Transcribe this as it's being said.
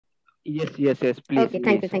Yes, please, Okay,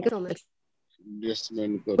 thank you. please. Thank you so much. Yes,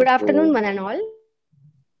 Manika. Good afternoon, So, one and all.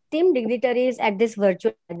 Esteemed dignitaries at this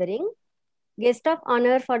virtual gathering. Guest of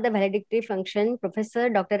honor for the valedictory function, Professor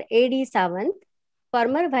Dr. A.D. Sawant,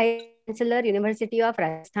 former Vice Chancellor, University of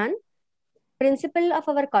Rajasthan. Principal of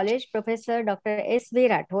our college, Professor Dr. S.V.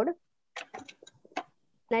 Rathod.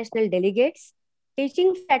 National delegates,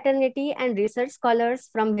 teaching fraternity and research scholars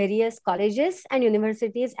from various colleges and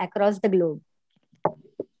universities across the globe.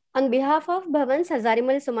 On behalf of Bhavan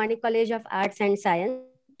Hazarimal Somani College of Arts and Science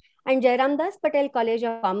and Jairam Das Patel College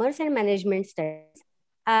of Commerce and Management Studies,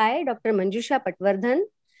 I, Dr. Manjusha Patwardhan,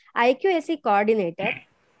 IQAC Coordinator,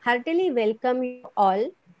 heartily welcome you all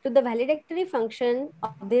to the valedictory function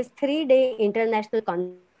of this 3-day international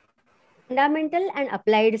conference, Fundamental and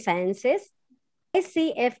Applied Sciences,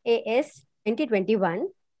 ICFAS 2021,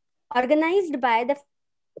 organized by the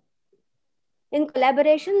in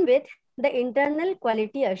collaboration with the Internal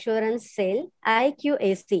Quality Assurance Cell,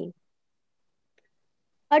 IQAC.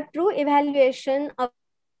 A true evaluation of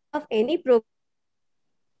any program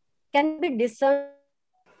can be discerned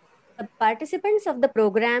the participants of the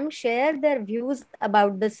program share their views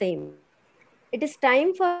about the same. It is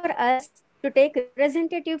time for us to take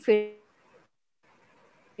representative feedback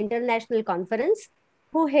international conference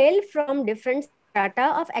who hail from different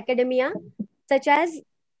strata of academia, such as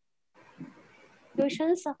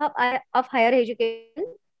institutions of higher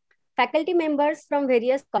education, faculty members from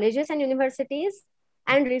various colleges and universities,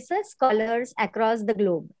 and research scholars across the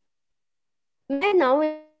globe. May I now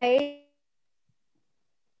invite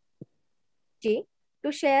Ji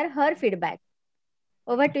to share her feedback.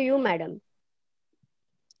 Over to you, madam.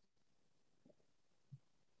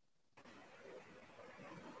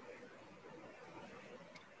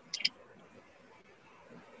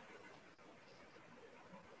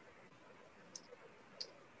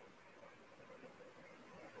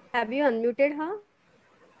 Have you unmuted her?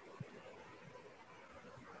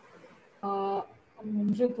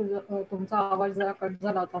 म्हणजे तुमचा आवाज जरा cut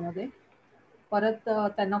झाला होता मध्ये. परत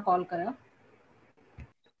त्यांना call करा.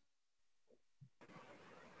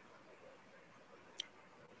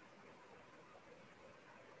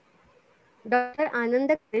 Dr.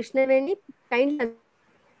 Ananda Krishnaveni, kindly.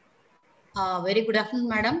 Very good afternoon,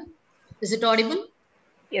 madam. Is it audible?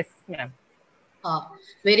 Yes, ma'am.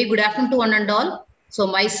 Very good afternoon to one and all. So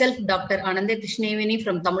myself, Dr. Ananda Krishnaveni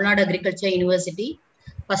from Tamil Nadu Agriculture University.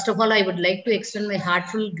 First of all, I would like to extend my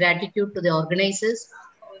heartfelt gratitude to the organizers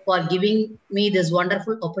for giving me this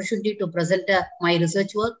wonderful opportunity to present my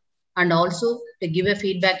research work and also to give a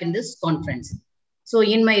feedback in this conference. So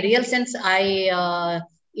in my real sense,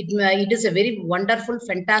 it is a very wonderful,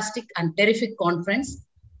 fantastic and terrific conference,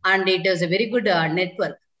 and it is a very good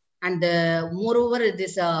network. And moreover,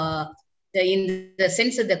 this in the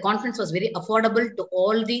sense that the conference was very affordable to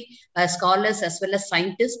all the scholars as well as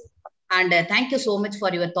scientists. And thank you so much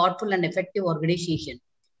for your thoughtful and effective organization.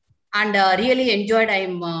 And really enjoyed.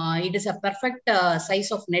 It is a perfect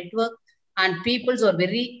size of network, and peoples are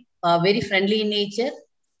very friendly in nature.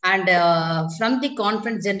 And from the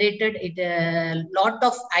conference generated a lot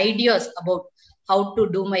of ideas about how to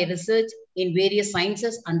do my research in various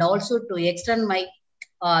sciences, and also to extend my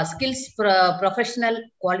skills professional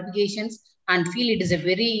qualifications, and feel it is a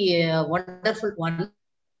very wonderful one.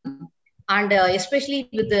 And especially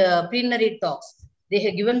with the plenary talks they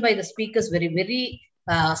have given by the speakers, very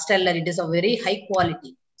stellar. It is a very high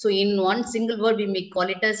quality. So in one single word we may call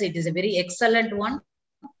it as it is a very excellent one,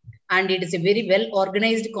 and it is a very well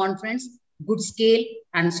organized conference, good scale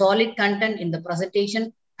and solid content in the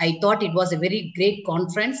presentation. I thought it was a very great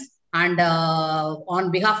conference. And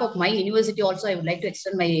on behalf of my university also, I would like to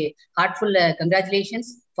extend my heartful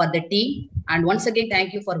congratulations for the team. And once again,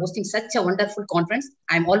 thank you for hosting such a wonderful conference.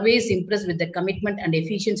 I'm always impressed with the commitment and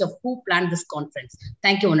efficiency of who planned this conference.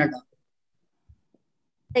 Thank you, Ananda.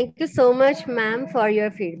 Thank you so much, ma'am, for your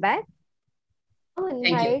feedback. Now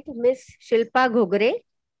invite Ms. Shilpa Ghogre,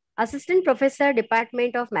 Assistant Professor,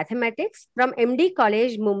 Department of Mathematics from MD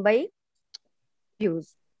College, Mumbai.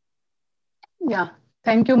 Views. Yeah,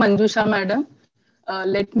 thank you, Manjusha madam.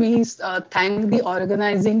 Let me thank the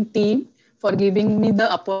organizing team for giving me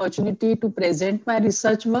the opportunity to present my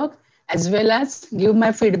research work as well as give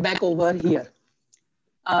my feedback over here.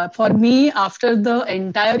 For me, after the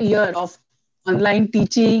entire year of online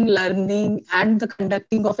teaching, learning, and the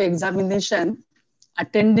conducting of examination,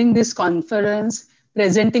 attending this conference,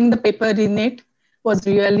 presenting the paper in it was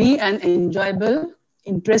really an enjoyable,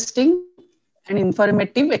 interesting, and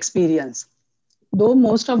informative experience. Though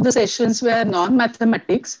most of the sessions were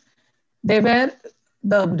non-mathematics, they were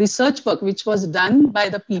the research work which was done by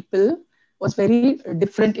the people was very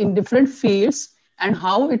different in different fields, and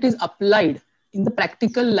how it is applied in the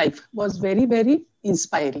practical life was very, very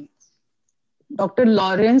inspiring. Dr.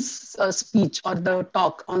 Lawrence's speech or the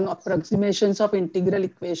talk on approximations of integral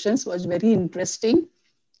equations was very interesting.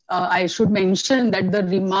 I should mention that the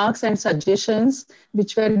remarks and suggestions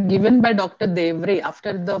which were given by Dr. Devre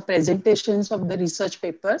after the presentations of the research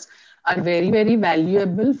papers are very, very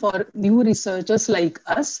valuable for new researchers like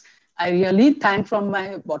us. I really thank from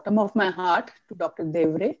my bottom of my heart to Dr.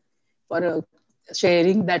 Devre for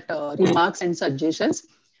sharing that remarks and suggestions.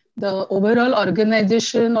 The overall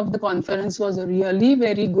organization of the conference was really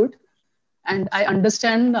very good. And I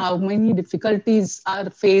understand how many difficulties are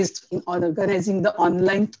faced in organizing the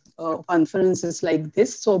online conferences like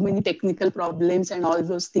this. So many technical problems and all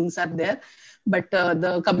those things are there. But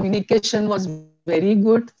the communication was very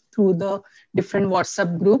good through the different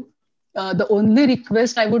WhatsApp group. The only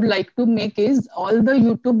request I would like to make is all the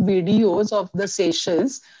YouTube videos of the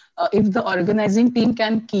sessions, if the organizing team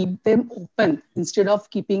can keep them open instead of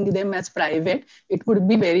keeping them as private, it would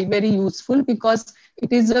be very, very useful, because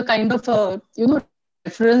it is a kind of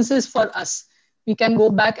references for us. We can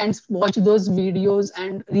go back and watch those videos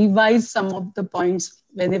and revise some of the points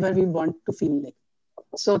whenever we want to feel like.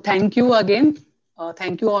 So thank you again.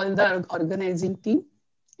 Thank you all the organizing team,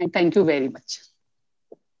 and thank you very much.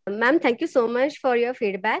 Ma'am, thank you so much for your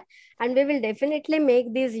feedback, and we will definitely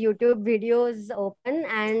make these YouTube videos open,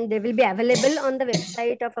 and they will be available on the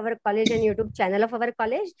website of our college and YouTube channel of our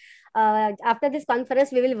college. After this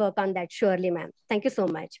conference, we will work on that surely, ma'am. Thank you so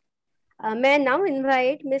much. May I now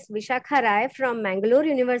invite Ms. Vishakha Rai from Mangalore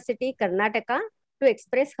University, Karnataka, to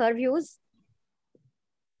express her views.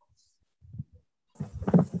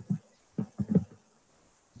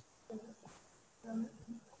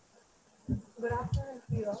 Good afternoon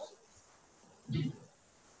to you all.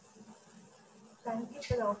 Thank you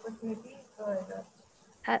for the opportunity.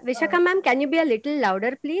 Vishakha ma'am, can you be a little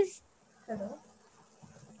louder, please? Hello.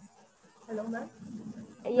 Hello, ma'am.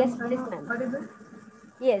 Yes, please, ma'am. Audible?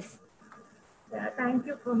 Yes. Thank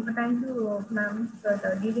you, ma'am,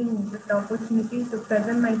 for giving this opportunity to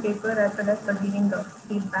present my paper as well as for giving the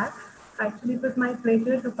feedback. Actually, it was my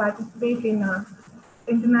pleasure to participate in an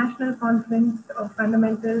international conference of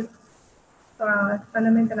fundamental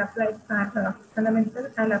and applied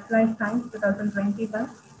science 2021.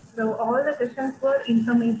 So all the sessions were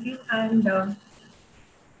informative and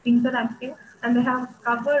interactive, and they have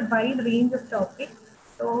covered wide range of topics.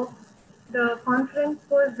 So the conference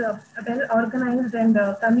was well organized, and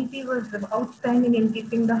the committee was outstanding in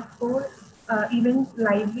keeping the whole event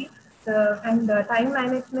lively. And the time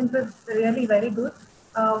management was really very good.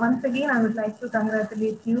 Once again, I would like to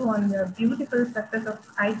congratulate you on the beautiful success of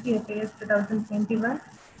ICFAS 2021,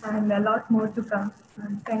 and a lot more to come.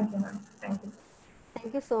 Thank you, ma'am. Thank you.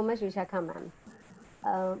 Thank you so much, Vishakha ma'am.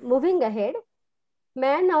 Moving ahead,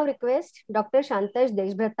 may I now request Dr. Shantash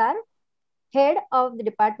Deshbhatar, Head of the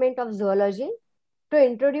Department of Zoology, to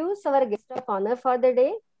introduce our guest of honor for the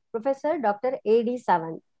day, Professor Dr. A.D.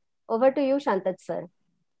 Sawant. Over to you, Shantash sir.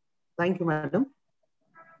 Thank you, madam.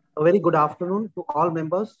 A very good afternoon to all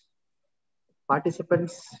members,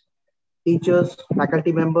 participants, teachers,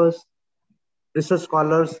 faculty members, research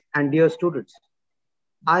scholars, and dear students.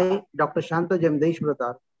 I, Dr. Shantash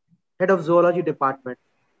Deshbhatar, Head of Zoology Department,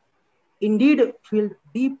 indeed feel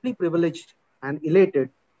deeply privileged and elated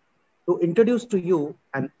to introduce to you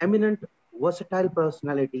an eminent, versatile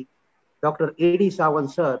personality, Dr. A.D.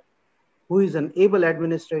 Sawant sir, who is an able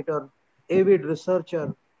administrator, avid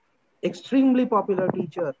researcher, extremely popular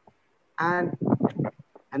teacher, and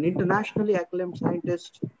an internationally acclaimed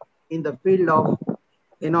scientist in the field of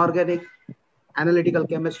inorganic, analytical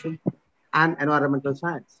chemistry, and environmental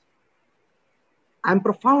science. I'm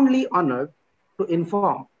profoundly honored to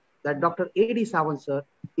inform that Dr. A.D. Sawant sir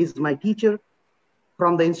is my teacher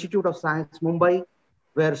from the Institute of Science, Mumbai,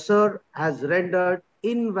 where sir has rendered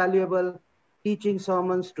invaluable teaching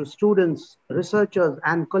sermons to students, researchers,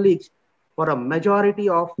 and colleagues for a majority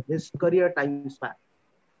of his career time span.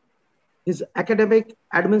 His academic,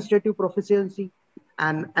 administrative proficiency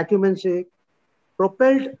and acumen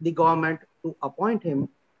propelled the government to appoint him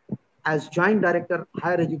as Joint Director,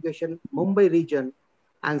 Higher Education, Mumbai Region,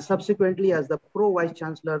 and subsequently as the Pro-Vice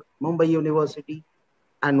Chancellor, Mumbai University,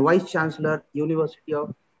 and Vice Chancellor, University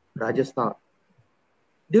of Rajasthan.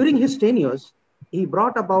 During his tenures, he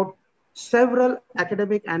brought about several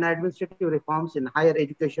academic and administrative reforms in higher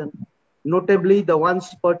education, notably the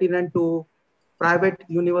ones pertinent to Private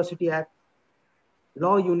University Act,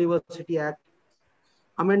 Law University Act,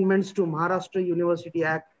 amendments to Maharashtra University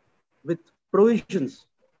Act with provisions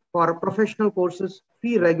for professional courses,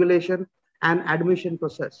 fee regulation, and admission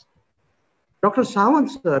process. Dr. Sawant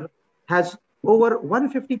sir has over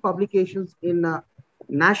 150 publications in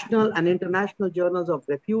national and international journals of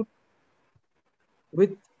repute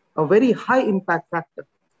with a very high impact factor.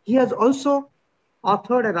 He has also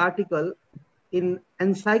authored an article in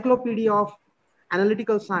Encyclopedia of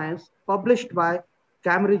Analytical Science published by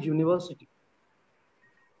Cambridge University.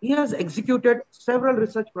 He has executed several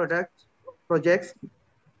research projects,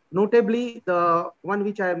 notably the one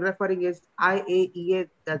which I am referring is IAEA,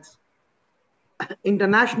 that's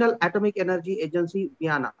International Atomic Energy Agency,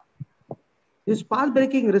 Vienna. His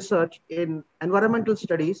path-breaking research in environmental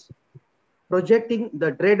studies projecting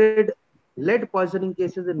the dreaded lead poisoning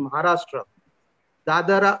cases in Maharashtra,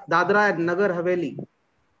 Dadra and Nagar Haveli,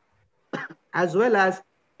 as well as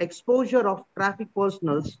exposure of traffic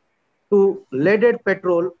personals to leaded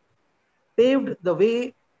petrol, paved the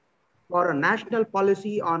way for a national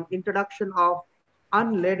policy on introduction of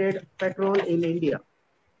unleaded petrol in India.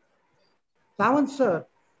 Sawant sir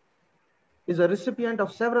is a recipient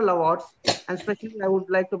of several awards, and especially I would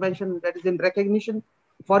like to mention that is in recognition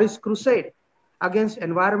for his crusade against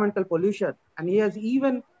environmental pollution. And he has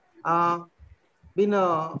even been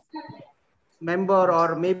a member,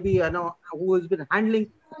 or maybe who has been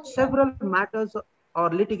handling several matters or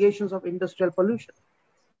litigations of industrial pollution.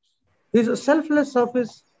 His selfless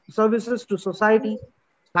services to society,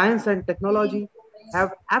 science and technology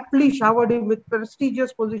have aptly showered him with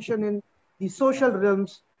prestigious position in the social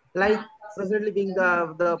realms, like presently being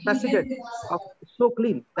the president of So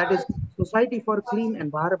Clean, that is Society for Clean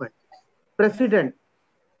Environment, president,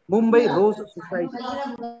 Mumbai Rose Society,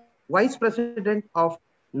 vice president of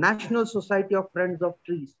National Society of Friends of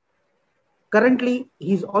Trees. Currently,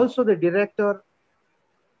 he is also the director,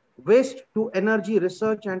 Waste to Energy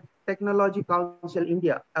Research and Technology Council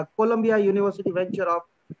India, a Columbia University venture of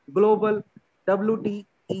Global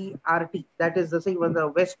WTERT, that is the same one, the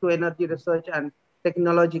Waste to Energy Research and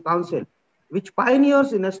Technology Council, which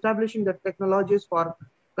pioneers in establishing the technologies for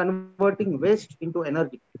converting waste into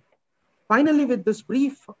energy. Finally, with this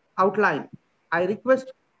brief outline, I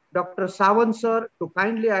request Dr. Sawant sir to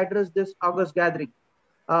kindly address this August gathering.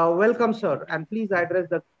 Welcome, sir, and please address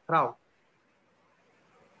the crowd.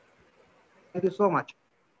 Thank you so much.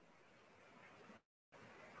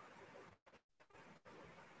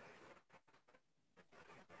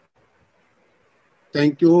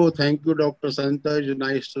 Thank you, Dr. Santaj.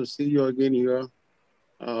 Nice to see you again here.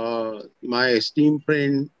 My esteemed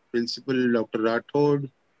friend, Principal Dr. Rathod,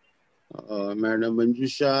 Madam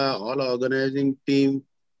Manjusha, all organizing team,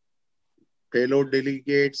 fellow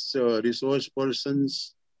delegates, resource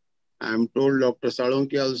persons. I'm told Dr.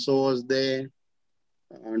 Salonki also was there,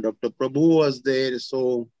 and Dr. Prabhu was there.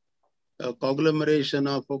 So a conglomeration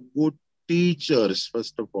of good teachers,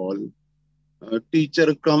 first of all.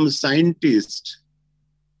 Teacher comes scientist.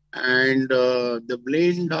 And the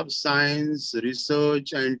blend of science,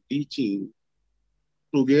 research, and teaching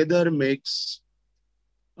together makes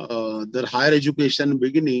the higher education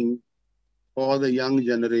beginning for the young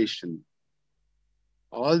generation.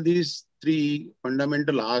 All these three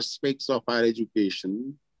fundamental aspects of higher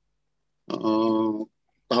education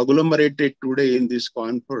conglomerated today in this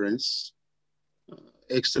conference.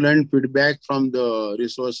 Excellent feedback from the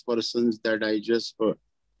resource persons that I just heard.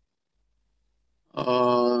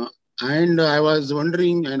 And I was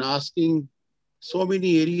wondering and asking, so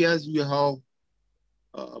many areas you have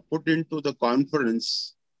put into the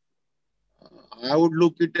conference. I would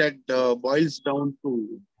look at boils down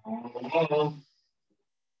to,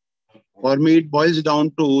 for me, it boils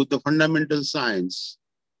down to the fundamental science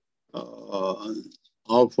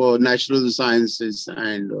of natural sciences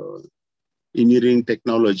and engineering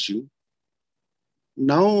technology.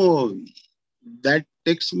 Now, that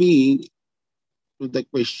takes me to the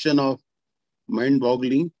question of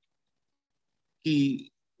mind-boggling.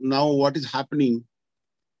 Now what is happening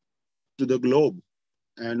to the globe?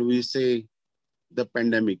 And we say the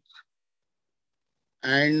pandemic.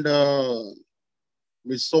 And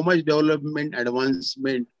with so much development,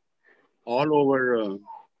 advancement all over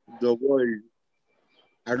the world,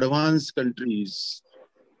 advanced countries,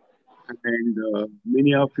 and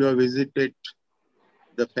many of you have visited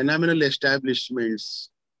the phenomenal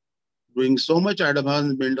establishments doing so much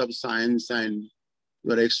advancement of science, and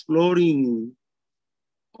you are exploring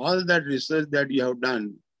all that research that you have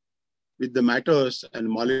done with the matters and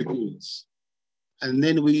molecules. And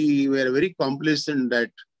then we were very complacent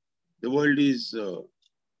that the world is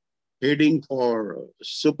heading for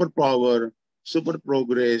superpower, super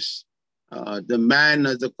progress, the man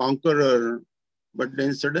as a conqueror. But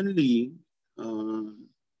then suddenly,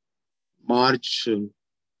 March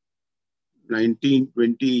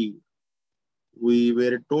 1920, we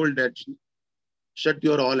were told that shut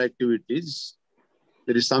your all activities.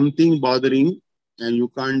 There is something bothering and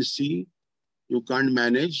you can't see, you can't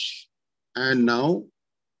manage. And now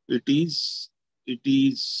it is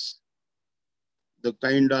the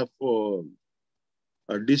kind of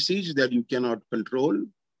a disease that you cannot control.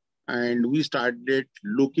 And we started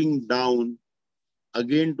looking down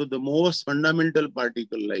again to the most fundamental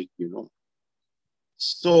particle, like,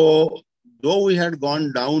 So though we had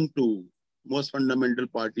gone down to most fundamental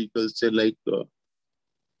particles, say like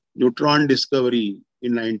neutron discovery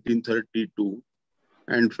in 1932,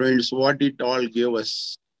 and friends, what it all gave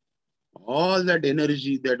us, all that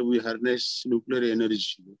energy that we harness, nuclear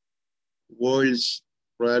energy, world's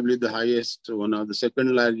probably the highest, one of the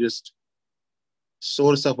second largest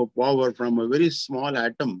source of a power from a very small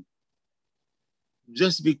atom.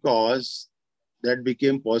 Just because that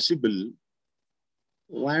became possible,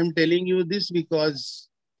 why I'm telling you this, because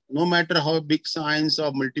no matter how big science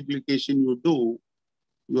or multiplication you do,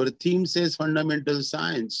 your theme says fundamental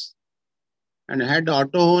science. And had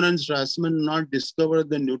Otto Hahn and Strassmann not discovered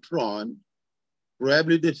the neutron,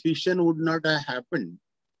 probably the fission would not have happened.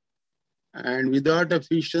 And without a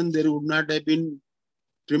fission, there would not have been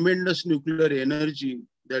tremendous nuclear energy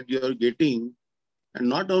that you're getting. And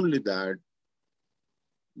not only that,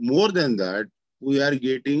 more than that, we are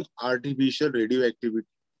getting artificial radioactivity.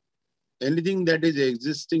 Anything that is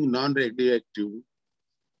existing non-radioactive,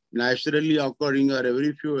 naturally occurring are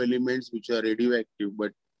very few elements which are radioactive,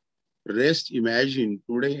 but rest, imagine,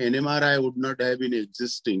 today NMRI would not have been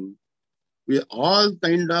existing. With all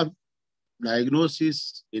kind of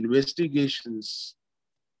diagnosis, investigations,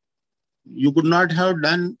 you could not have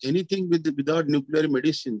done anything without nuclear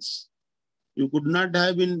medicines. You could not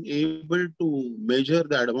have been able to measure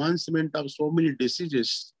the advancement of so many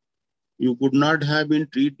diseases. You could not have been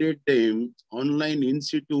treated them online in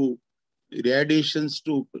situ radiations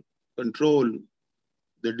to control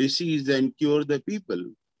the disease and cure the people.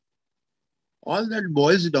 All that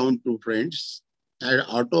boils down to, friends, had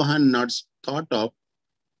Otto Hahn not thought of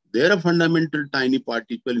their fundamental tiny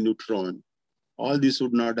particle neutron, all this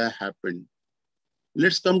would not have happened.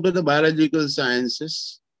 Let's come to the biological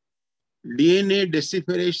sciences. DNA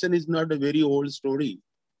decipheration is not a very old story.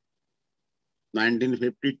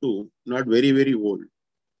 1952, not very, very old.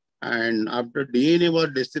 And after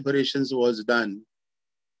DNA decipheration was done,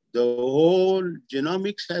 the whole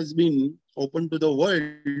genomics has been open to the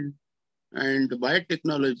world, and the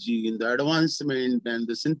biotechnology and the advancement and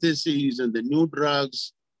the synthesis and the new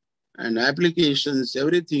drugs and applications,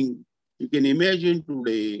 everything you can imagine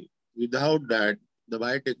today. Without that, the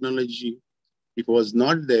biotechnology, if it was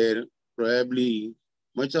not there, probably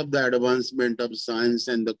much of the advancement of science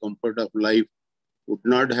and the comfort of life would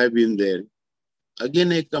not have been there.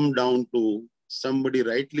 Again, I come down to somebody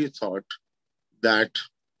rightly thought that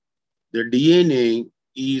the DNA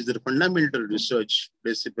is the fundamental research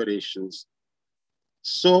decipheration.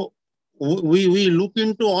 So we look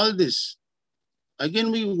into all this.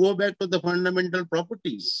 Again, we go back to the fundamental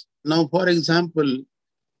properties. Now, for example,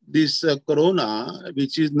 this corona,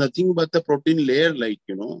 which is nothing but the protein layer,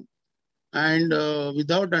 and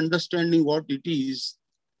without understanding what it is,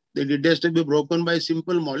 that it has to be broken by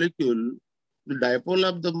simple molecule. The dipole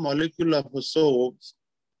of the molecule of soap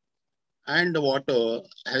and water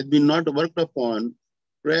has been not worked upon,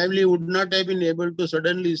 probably would not have been able to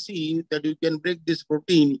suddenly see that you can break this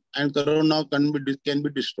protein and corona can be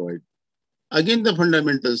destroyed. Again, the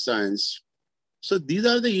fundamental science. So these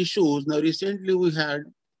are the issues. Now, recently we had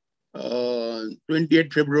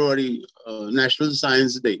 28th February, National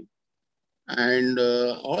Science Day. And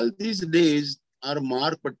all these days are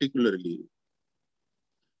marked particularly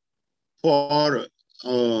for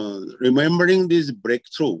remembering this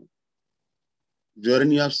breakthrough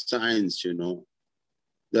journey of science,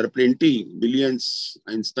 There are plenty, billions,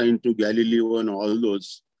 Einstein to Galileo and all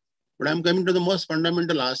those. But I'm coming to the most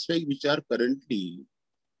fundamental aspect which are currently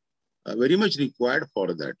very much required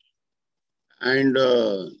for that. And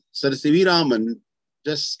Sir C.V. Raman,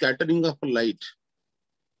 just scattering of light.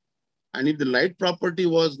 And if the light property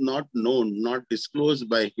was not known, not disclosed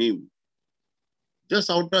by him, just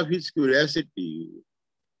out of his curiosity,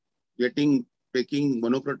 taking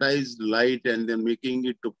monochrotized light and then making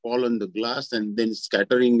it to fall on the glass and then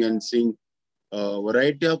scattering and seeing a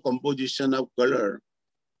variety of composition of color.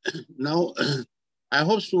 Now, I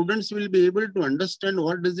hope students will be able to understand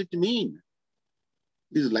what does it mean.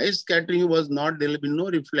 This light scattering was not, there will be no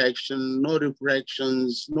reflection, no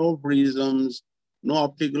refractions, no prisms, no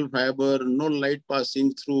optical fiber, no light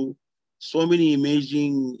passing through, so many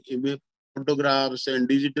imaging, photographs and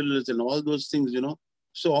digitals and all those things,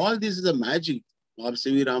 So all this is the magic of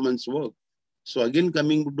C.V. Raman's work. So again,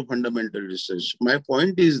 coming to fundamental research, my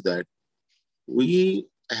point is that we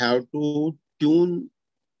have to tune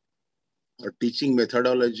our teaching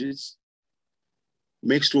methodologies,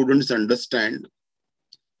 make students understand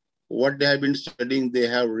what they have been studying. They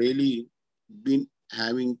have really been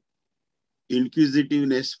having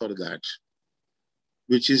inquisitiveness for that,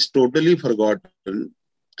 which is totally forgotten.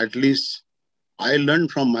 At least I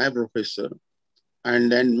learned from my professor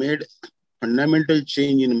and then made fundamental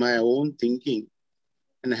change in my own thinking.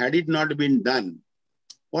 And had it not been done,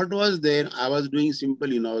 what was there? I was doing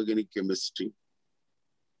simple inorganic chemistry.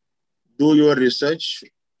 Do your research,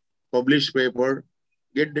 publish paper,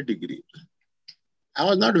 get the degree. I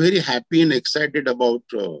was not very happy and excited about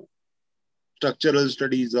structural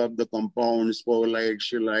studies of the compounds, powlites,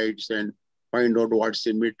 shellites, and find out what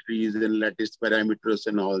symmetries and lattice parameters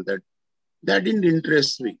and all that. That didn't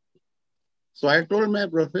interest me. So I told my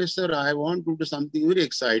professor, I want to do something very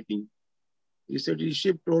exciting. He said, you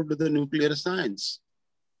shift over to the nuclear science,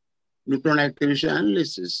 neutron activation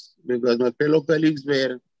analysis, because my fellow colleagues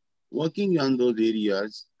were working on those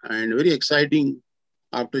areas and very exciting.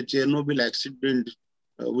 After Chernobyl accident,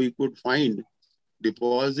 we could find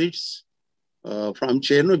deposits from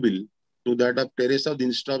Chernobyl to that of Terrace of the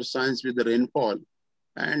Institute of Science with the rainfall.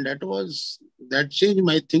 And that changed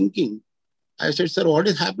my thinking. I said, sir, what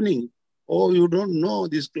is happening? Oh, you don't know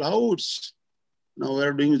these clouds. Now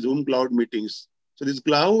we're doing Zoom cloud meetings. So these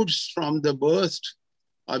clouds from the burst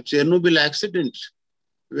of Chernobyl accident,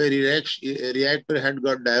 where a reactor had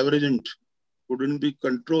got divergent, couldn't be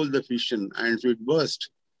controlled the fission, and so it burst.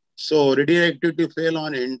 So radioactivity fell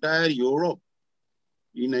on entire Europe,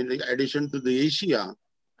 in addition to the Asia.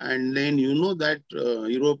 And then you know that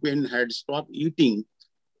European had stopped eating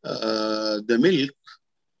the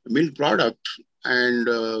milk product and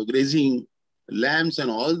grazing lambs and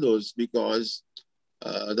all those, because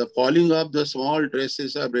the falling of the small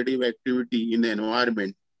traces of radioactivity in the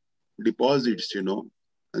environment, deposits,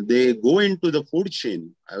 they go into the food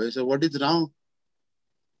chain. I will say, what is wrong?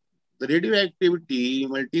 The radioactivity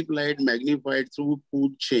multiplied, magnified through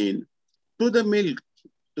food chain to the milk,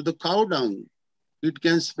 to the cow dung. It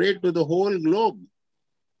can spread to the whole globe.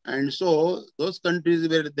 And so those countries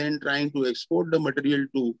were then trying to export the material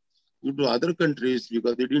to other countries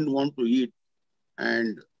because they didn't want to eat.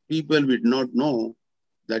 And people did not know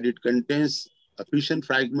that it contains fission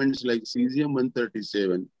fragments like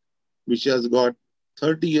cesium-137, which has got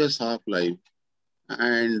 30 years half-life.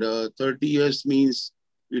 And 30 years means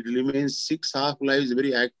it remains 6 half-lives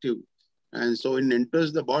very active. And so when it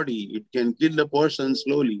enters the body, it can kill the person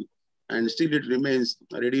slowly, and still it remains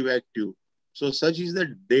radioactive. So such is the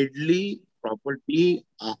deadly property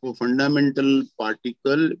of a fundamental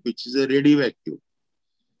particle, which is a radioactive.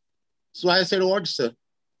 So I said, what, sir?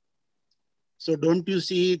 So don't you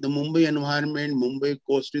see the Mumbai environment, Mumbai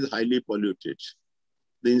coast is highly polluted.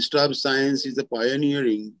 The Institute of Science is a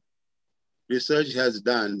pioneering. Research has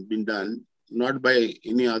been done, not by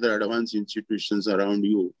any other advanced institutions around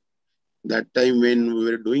you. That time when we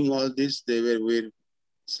were doing all this, they were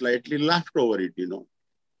slightly laughed over it,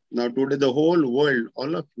 Now today the whole world,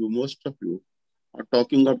 all of you, most of you, are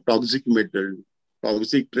talking of toxic metal,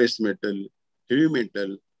 toxic trace metal, heavy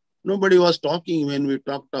metal. Nobody was talking when we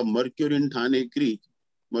talked of mercury in Thane Creek,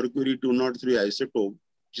 mercury 203 isotope,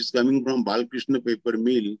 which is coming from Balkrishna paper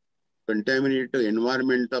mill, contaminated the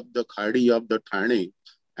environment of the Khadi of the Thane.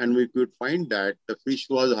 And we could find that the fish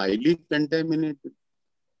was highly contaminated.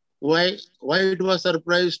 Why it was a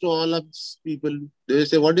surprise to all of people? They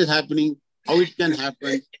say, what is happening? How it can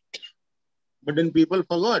happen? But then people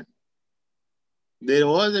forgot. There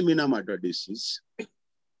was a Minamata disease.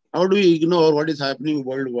 How do we ignore what is happening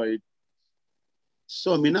worldwide?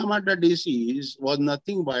 So Minamata disease was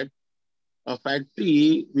nothing but a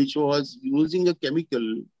factory which was using a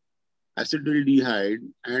chemical, acetaldehyde,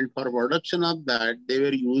 and for production of that, they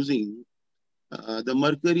were using the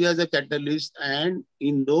mercury as a catalyst. And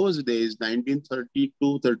in those days,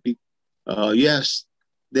 1932, yes,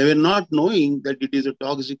 they were not knowing that it is a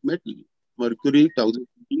toxic metal. Mercury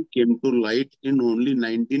toxicity came to light in only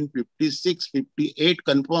 1956, 58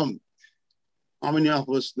 confirmed. How many of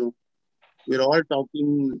us know? We're all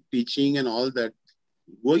talking, teaching and all that.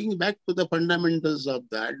 Going back to the fundamentals of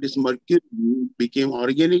that, this mercury became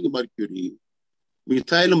organic mercury,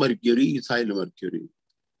 methyl mercury, ethyl mercury.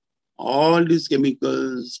 All these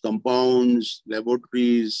chemicals, compounds,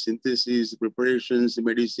 laboratories, synthesis, preparations,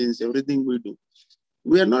 medicines, everything we do.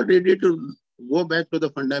 We are not ready to go back to the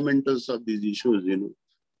fundamentals of these issues,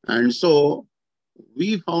 And so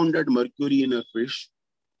we found that mercury in a fish.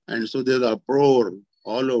 And so there's uproar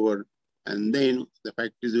all over. And then the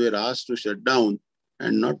factories were asked to shut down.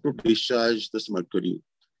 and not to discharge this mercury.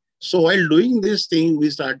 So while doing this thing, we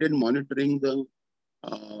started monitoring the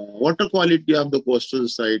water quality of the coastal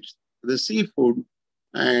sites, the seafood,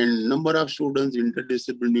 and number of students,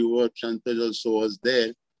 interdisciplinary work. Shantaj also was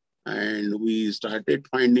there. And we started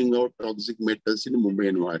finding out toxic metals in Mumbai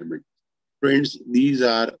environment. Friends, these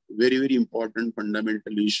are very, very important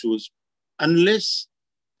fundamental issues. Unless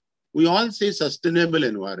we all say sustainable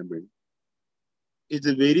environment, it's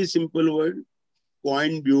a very simple word,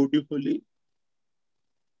 coined beautifully,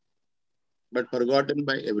 but forgotten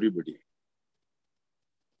by everybody.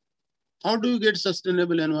 How do you get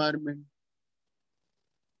sustainable environment?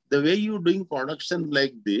 The way you're doing production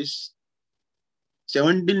like this,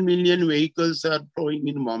 17 million vehicles are flowing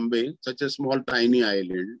in Bombay, such a small, tiny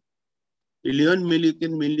island. 11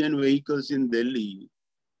 million vehicles in Delhi,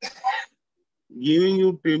 giving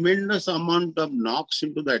you tremendous amount of NOx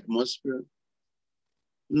into the atmosphere.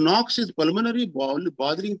 NOx is pulmonary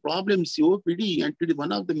bothering problem, COPD, and it is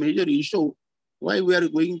one of the major issues why we are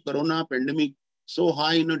going corona pandemic so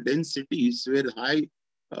high in dense cities where high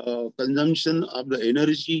consumption of the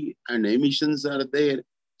energy and emissions are there.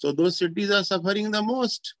 So those cities are suffering the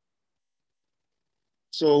most.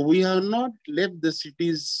 So we have not left the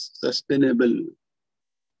cities sustainable.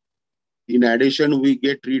 In addition, we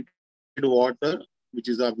get treated water, which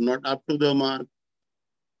is not up to the mark.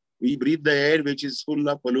 We breathe the air, which is full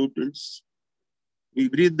of pollutants. We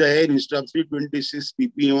breathe the air instead of 326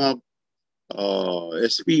 ppm of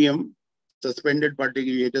SPM, suspended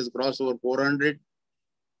particulates cross over 400.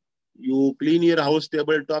 You clean your house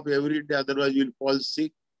tabletop every day, otherwise you'll fall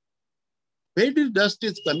sick. Where this dust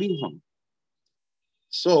is coming from?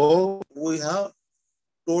 So we have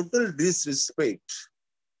total disrespect.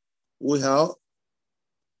 We have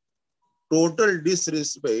total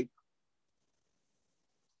disrespect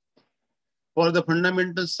for the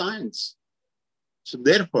fundamental science. So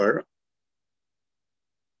therefore,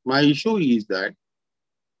 my issue is that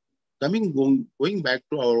going back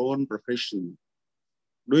to our own profession,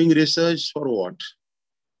 doing research for what?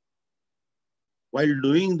 While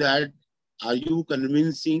doing that, are you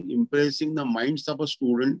convincing, impressing the minds of a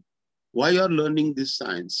student why you are learning this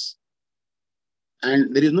science?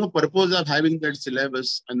 And there is no purpose of having that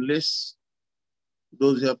syllabus unless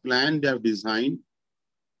those who have planned, they have designed,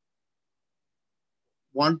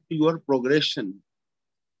 want your progression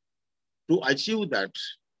to achieve that.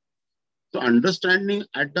 So understanding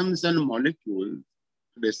atoms and molecules,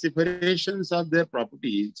 decipheраtions of their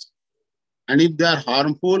properties, and if they are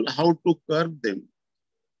harmful, how to curb them.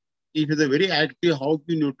 If it is a very active, how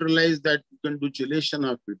to neutralize that, you can do chelation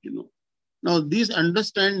of it, Now, this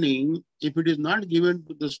understanding, if it is not given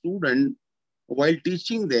to the student while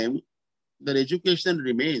teaching them, their education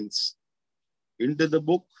remains into the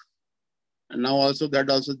book. And now also that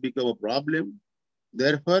also become a problem.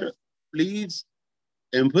 Therefore, please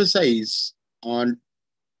emphasize on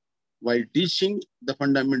while teaching the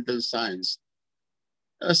fundamental science.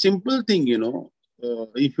 A simple thing,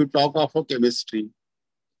 if you talk of a chemistry,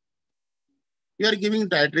 you are giving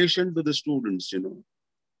titration to the students,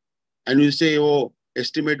 and you say, oh,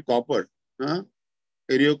 estimate copper,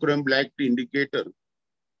 Eriochrome black indicator,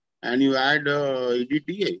 and you add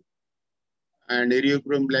EDTA, and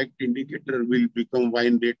Eriochrome black indicator will become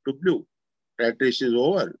wine red to blue. Titration is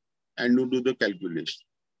over, and you do the calculation.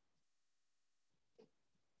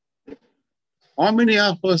 How many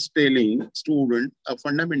of us telling student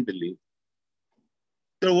fundamentally,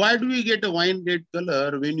 so why do we get a wine red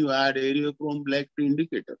color when you add Eriochrome black to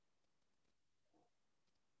indicator?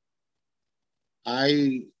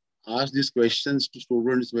 I ask these questions to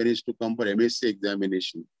students when it's to come for MSc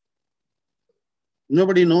examination.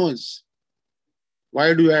 Nobody knows.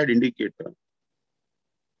 Why do you add indicator?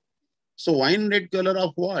 So wine red color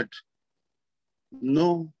of what?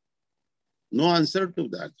 No answer to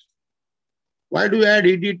that. Why do you add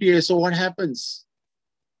EDTA? So what happens?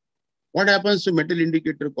 What happens to metal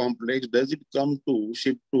indicator complex? Does it come to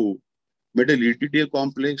shift to metal EDTA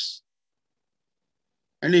complex?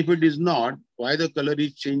 And if it is not, why the color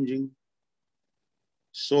is changing?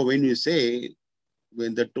 So when you say,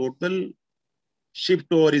 when the total shift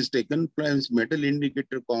over is taken from metal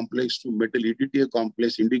indicator complex to metal EDTA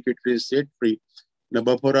complex, indicator is set free, the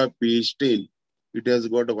buffer of pH 10, it has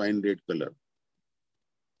got a wine red color.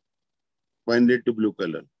 Wine red to blue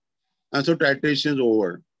color. And so titration is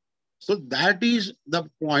over. So that is the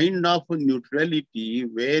point of neutrality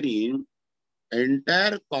wherein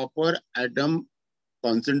entire copper atom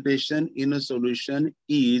concentration in a solution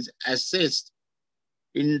is assessed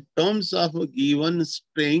in terms of a given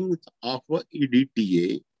strength of a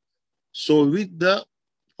EDTA. So with the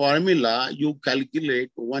formula, you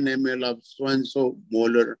calculate 1 ml of so-and-so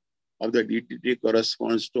molar of the DDT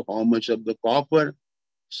corresponds to how much of the copper.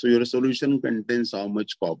 So your solution contains how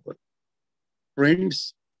much copper.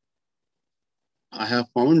 Friends, I have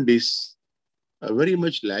found this very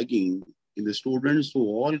much lagging in the students who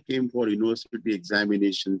all came for university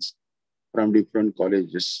examinations from different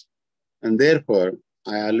colleges. And therefore,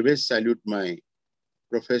 I always salute my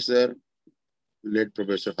professor, late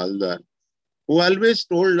Professor Haldar, who always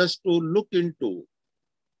told us to look into,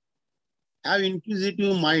 have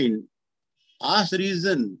inquisitive mind, ask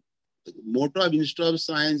reason. The motto of Institute of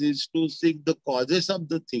Science is to seek the causes of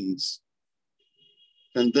the things.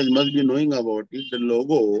 Santosh must be knowing about it. The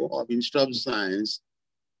logo of Institute of Science,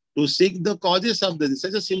 to seek the causes of this.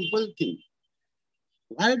 Such a simple thing.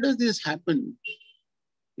 Why does this happen?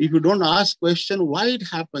 If you don't ask question, why it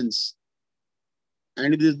happens?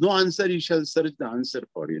 And if there's no answer, you shall search the answer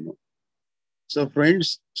for, So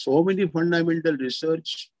friends, so many fundamental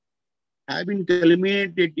research have been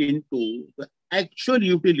culminated into the actual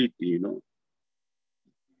utility,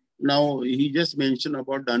 Now, he just mentioned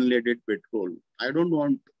about unleaded petrol. I don't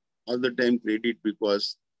want all the time credit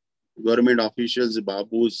because government officials,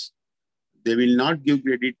 babus, they will not give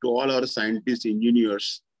credit to all our scientists,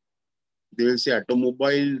 engineers. They will say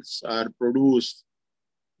automobiles are produced,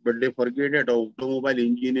 but they forget that automobile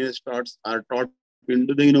engineers are taught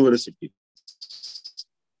into the university.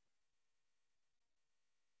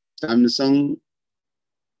 Samsung,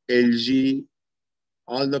 LG,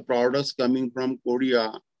 all the products coming from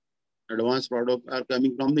Korea, advanced products are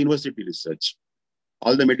coming from the university research.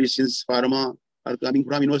 All the medicines, pharma are coming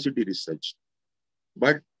from university research.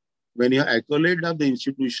 But when you accolade of the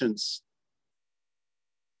institutions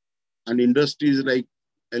and industries like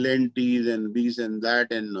L&Ts and this and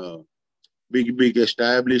that and big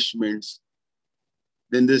establishments,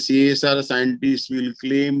 then the CSR scientists will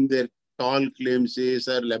claim their tall claims,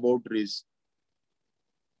 CSR laboratories.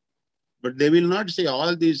 But they will not say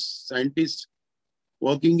all these scientists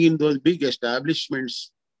working in those big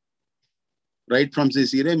establishments, right from the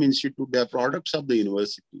Serum Institute, they are products of the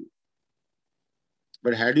university.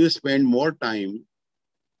 But had you spent more time,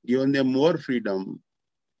 given them more freedom,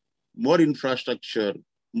 more infrastructure,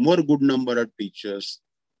 more good number of teachers,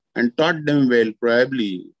 and taught them well,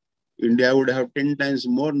 probably India would have 10 times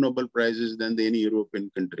more Nobel Prizes than any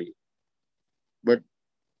European country. But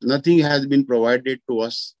nothing has been provided to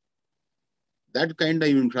us. That kind of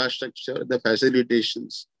infrastructure, the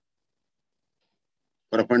facilitations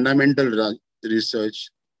for fundamental research,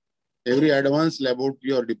 every advanced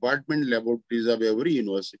laboratory or department laboratories of every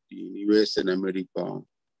university in US and America,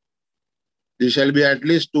 there shall be at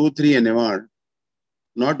least 2-3 NMR,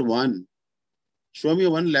 not one. Show me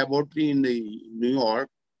one laboratory in New York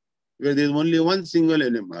where there is only one single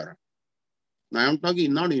NMR. Now I'm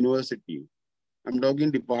talking not university. I'm talking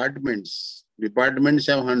departments. Departments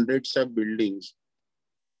have hundreds of buildings.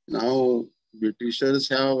 Now, Britishers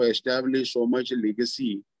have established so much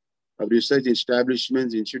legacy of research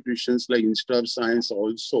establishments, institutions like Institute of Science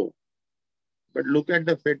also. But look at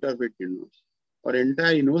the fate of it, Our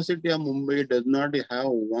entire University of Mumbai does not have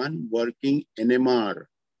one working NMR.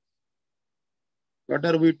 What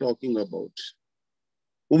are we talking about?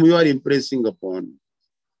 Whom you are impressing upon?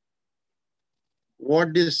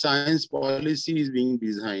 What this science policy is being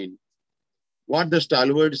designed? What the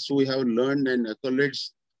stalwarts who have learned and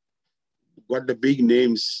accolades got the big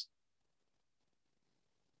names.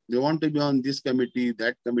 They want to be on this committee,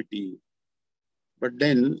 that committee. But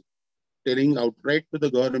then telling outright to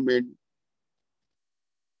the government,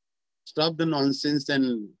 stop the nonsense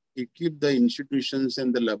and keep the institutions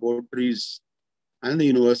and the laboratories and the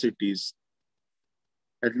universities.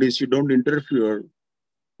 At least you don't interfere.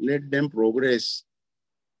 Let them progress.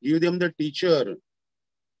 Give them the teacher.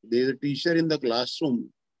 There is a teacher in the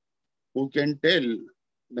classroom who can tell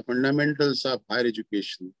the fundamentals of higher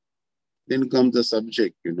education. Then comes the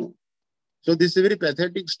subject, So this is a very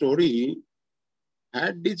pathetic story.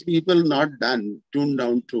 Had these people not tuned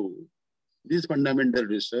down to this fundamental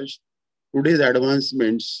research, today's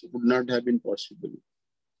advancements would not have been possible.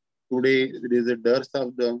 Today, there is a dearth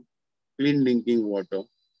of the clean drinking water.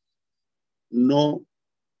 No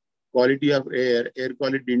quality of air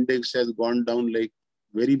quality index has gone down like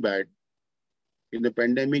very bad. In the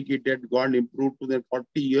pandemic, it had gone improved to the 40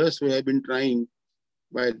 years we have been trying.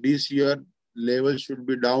 By this year, level should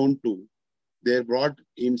be down to. They brought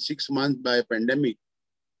in 6 months by pandemic,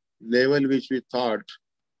 level which we thought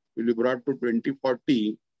will be brought to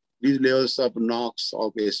 2040. These levels of NOx,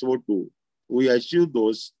 of SO2, we achieved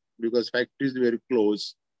those because factories were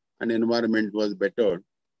closed and environment was better.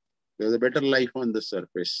 There was a better life on the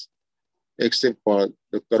surface. except for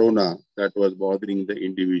the corona that was bothering the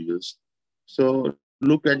individuals. So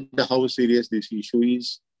look at how serious this issue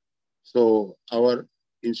is. So our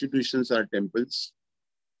institutions are temples.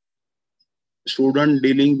 Student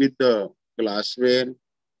dealing with the glassware,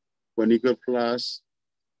 conical flask,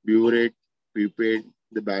 burette, prepaid,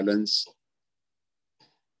 the balance,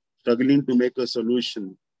 struggling to make a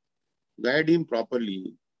solution. Guide him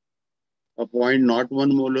properly. A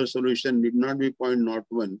 0.01 molar solution need not be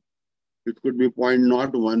 0.01. It could be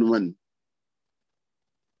 0.011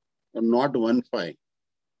 or 0.15.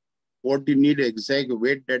 What you need exact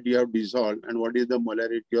weight that you have dissolved and what is the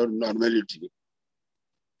molarity or normality.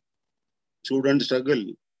 Students struggle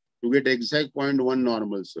to get exact 0.1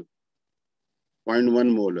 normal, sir.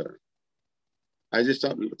 0.1 molar. I just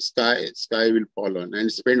thought sky will fall on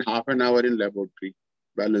and spend half an hour in laboratory,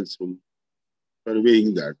 balance room, for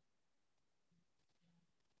weighing that.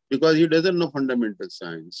 Because he doesn't know fundamental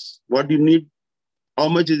science. What you need, how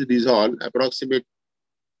much is dissolved, approximate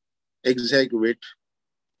exact weight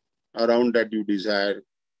around that you desire,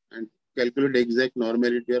 and calculate exact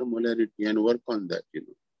normality or molarity and work on that,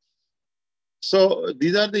 So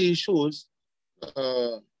these are the issues.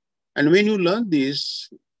 And when you learn this,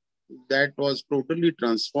 that was totally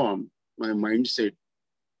transformed my mindset.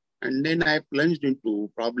 And then I plunged into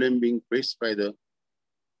problem being faced by the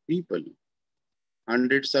people.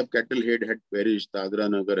 Hundreds of cattle head had perished, Dadra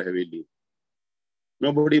Nagar Haveli.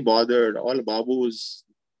 Nobody bothered, all babus.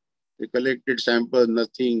 They collected samples,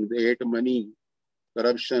 nothing. They ate money,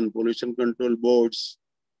 corruption, pollution control boards.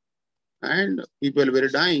 And people were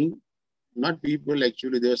dying. Not people,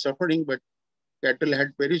 actually, they were suffering, but cattle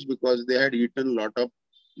had perished because they had eaten a lot of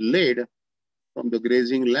lead from the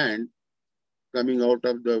grazing land coming out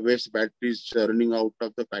of the waste batteries churning out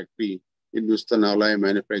of the factory in Hindustan Alloy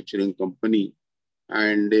Manufacturing Company.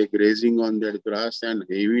 And they grazing on that grass and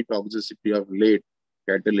heavy toxicity of lead.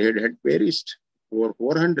 Cattle head had perished, over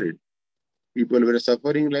 400. People were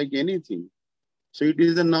suffering like anything. So it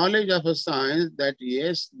is the knowledge of a science that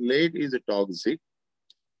yes, lead is a toxic,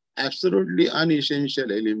 absolutely unessential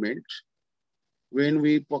element. When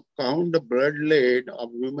we count the blood lead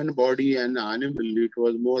of human body and animal, it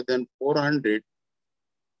was more than 400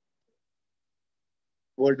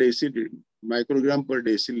 per deciliter, microgram per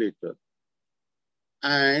deciliter.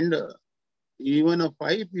 And even a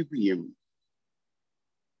 5 ppm,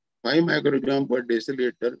 5 microgram per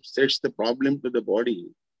deciliter sets the problem to the body.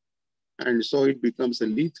 And so it becomes a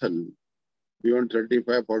lethal beyond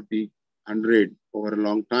 35, 40, 100 over a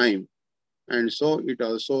long time. And so it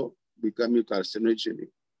also becomes carcinogenic.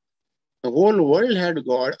 The whole world had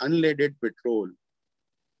got unleaded petrol,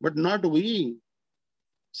 but not we.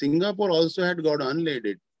 Singapore also had got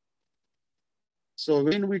unleaded. So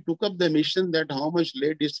when we took up the mission that how much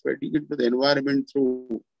lead is spreading into the environment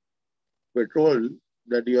through petrol,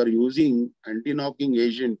 that you are using anti-knocking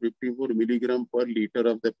agent, 54 milligram per liter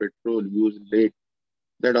of the petrol used lead,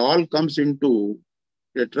 that all comes into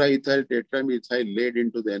tetraethyl, tetramethyl lead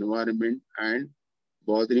into the environment and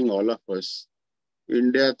bothering all of us.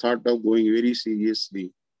 India thought of going very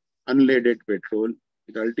seriously. Unleaded petrol,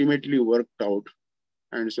 it ultimately worked out.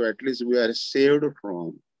 And so at least we are saved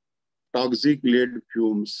from toxic lead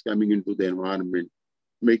fumes coming into the environment,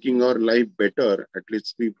 making our life better, at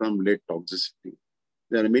least free from lead toxicity.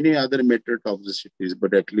 There are many other metal toxicities,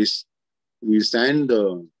 but at least we stand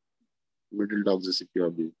the metal toxicity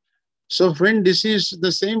of it. So friend, this is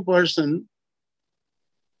the same person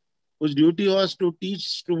whose duty was to teach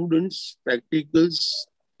students practicals,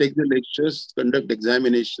 take the lectures, conduct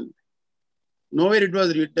examination. Nowhere it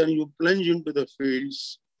was written, you plunge into the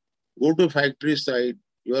fields, go to factory site,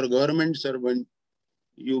 you are a government servant,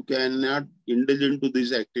 you cannot indulge into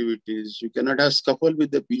these activities, you cannot have scuffle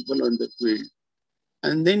with the people on the field.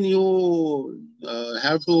 And then you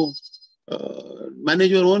have to manage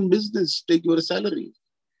your own business, take your salary.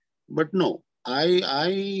 But no,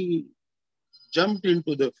 I jumped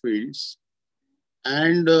into the fields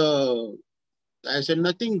and I said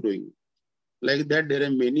nothing doing. Like that, there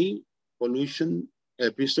are many pollution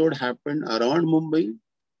episodes happened around Mumbai.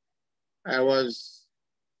 I was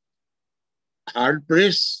hard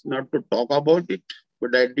pressed not to talk about it,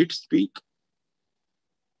 but I did speak.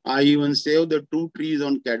 I even saved the 2 trees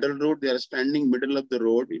on Cattle Road. They are standing middle of the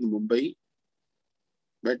road in Mumbai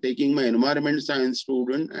by taking my environment science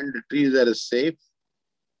student, and the trees are safe.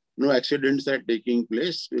 No accidents are taking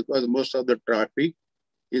place because most of the traffic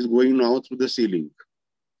is going now through the ceiling.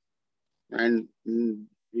 And in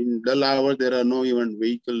dull hour, there are no even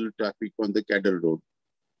vehicle traffic on the Cattle Road.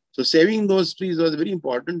 So saving those trees was very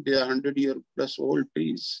important. They are 100-year-plus old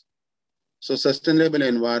trees. So sustainable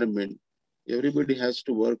environment, everybody has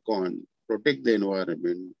to work on protect the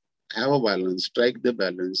environment, have a balance, strike the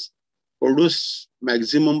balance, produce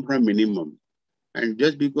maximum from minimum. And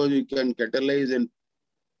just because you can catalyze and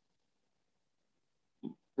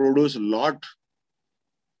produce a lot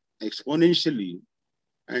exponentially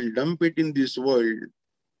and dump it in this world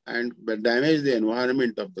and damage the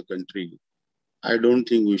environment of the country, I don't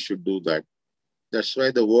think we should do that. That's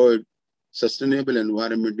why the word sustainable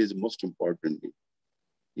environment is most important.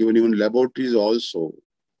 Even laboratories also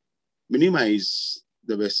minimize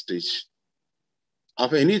the wastage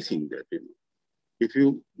of anything that, if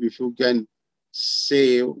you can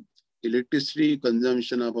save electricity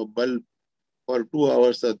consumption of a bulb for 2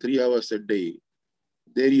 hours or 3 hours a day,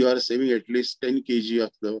 there you are saving at least 10 kg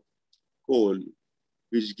of the coal,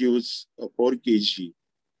 which gives a 4 kg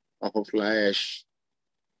of a fly ash,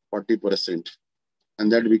 40%.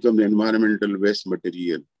 And that becomes environmental waste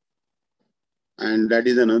material. And that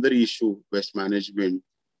is another issue, waste management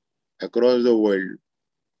across the world.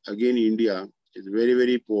 Again, India is very,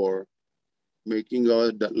 very poor, making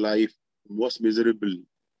our life most miserable,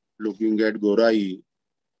 looking at Gorai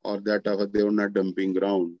or that of a Devna dumping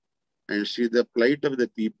ground, and see the plight of the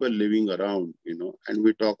people living around, and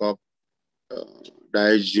we talk of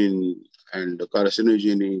dioxin and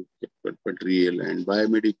carcinogenic material and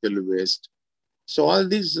biomedical waste. So all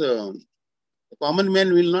these common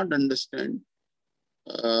man will not understand.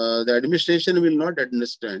 The administration will not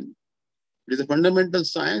understand. It is a fundamental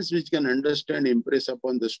science which can understand, impress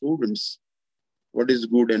upon the students what is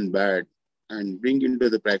good and bad, and bring into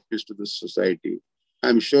the practice to the society.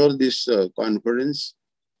 I'm sure this conference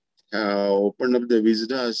opened up the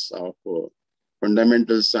vistas of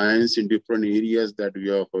fundamental science in different areas that we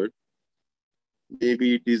have heard.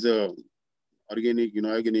 Maybe it is a organic,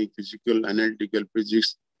 inorganic, physical, analytical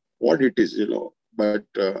physics, what it is, but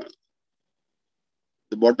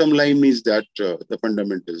the bottom line is that the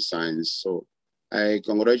fundamental science. So I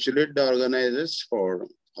congratulate the organizers for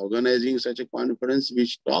organizing such a conference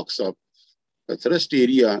which talks of the thrust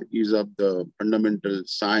area is of the fundamental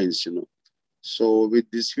science, So with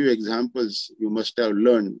these few examples, you must have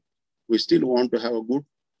learned, we still want to have a good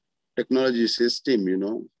technology system,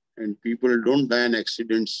 and people don't die in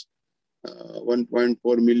accidents.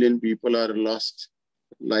 1.4 million people are lost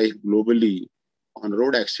life globally on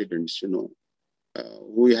road accidents,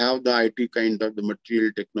 We have the IT kind of the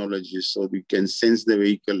material technology, so we can sense the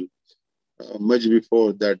vehicle much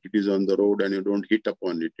before that it is on the road and you don't hit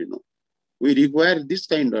upon it, We require this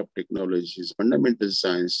kind of technologies, fundamental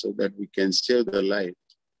science, so that we can save the life.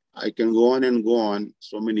 I can go on and go on,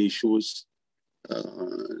 so many issues,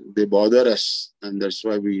 they bother us, and that's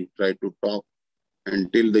why we try to talk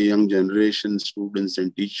and tell the young generation, students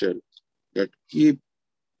and teachers that keep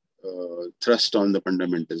thrust on the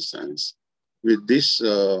fundamental science. With this,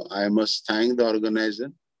 I must thank the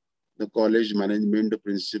organizer, the college management, the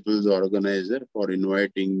principals, the organizer for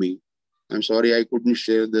inviting me. I'm sorry I couldn't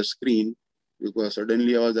share the screen because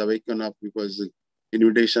suddenly I was awakened up because the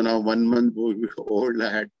invitation of 1 month old,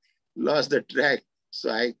 I had lost the track.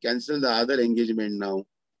 So I canceled the other engagement now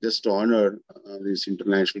just to honor this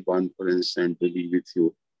international conference and to be with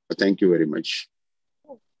you. Thank you very much.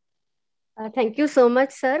 Thank you so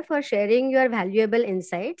much, sir, for sharing your valuable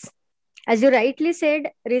insights. As you rightly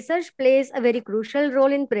said, research plays a very crucial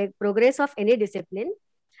role in progress of any discipline,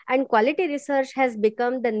 and quality research has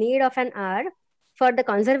become the need of an hour for the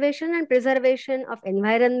conservation and preservation of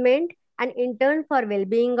environment and in turn for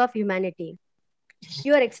well-being of humanity.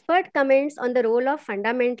 Your expert comments on the role of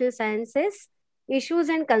fundamental sciences, issues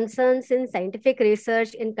and concerns in scientific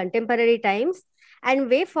research in contemporary times, and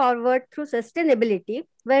way forward through sustainability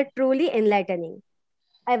were truly enlightening.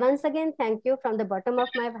 I once again thank you from the bottom of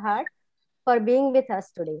my heart for being with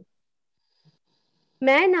us today.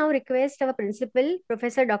 May I now request our principal,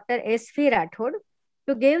 Professor Dr. S.V. Rathod,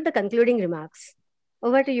 to give the concluding remarks.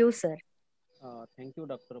 Over to you, sir. Thank you,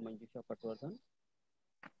 Dr. Manjusha Patwardhan.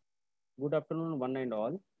 Good afternoon, one and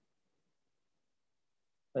all.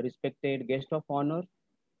 The respected guest of honor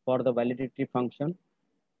for the valedictory function,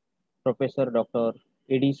 Professor Dr.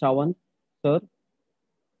 A.D. Sawant, sir,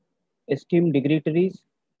 esteemed dignitaries,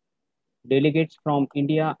 delegates from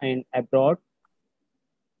India and abroad,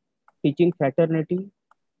 teaching fraternity,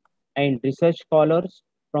 and research scholars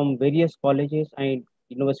from various colleges and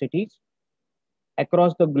universities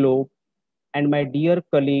across the globe, and my dear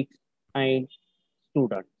colleagues and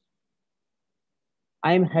students.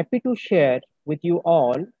 I am happy to share with you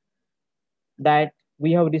all that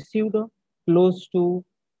we have received close to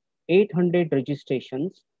 800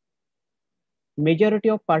 registrations. Majority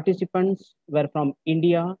of participants were from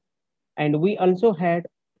India, and we also had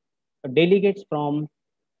delegates from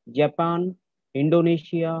Japan,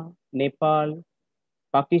 Indonesia, Nepal,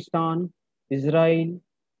 Pakistan, Israel,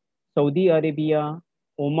 Saudi Arabia,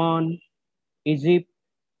 Oman, Egypt,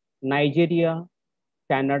 Nigeria,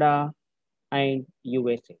 Canada, and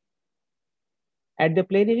USA. At the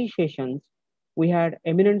plenary sessions, we had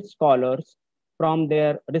eminent scholars from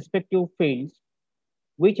their respective fields,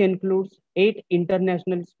 which includes 8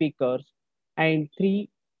 international speakers and 3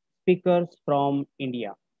 speakers from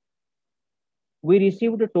India. We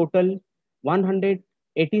received a total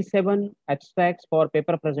 187 abstracts for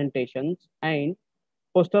paper presentations and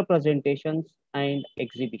poster presentations and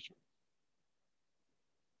exhibitions.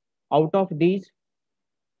 Out of these,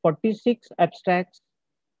 46 abstracts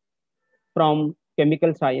from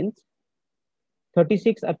chemical science,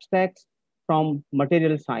 36 abstracts from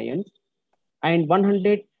material science, and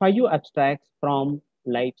 105 abstracts from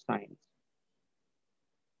life science.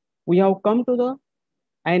 We have come to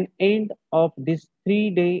an end of this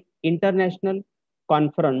 3-day international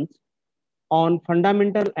conference on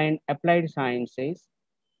fundamental and applied sciences,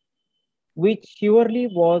 which surely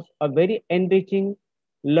was a very enriching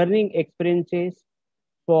learning experiences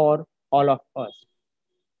for all of us.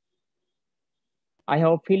 I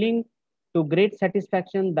have a feeling to great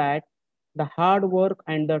satisfaction that the hard work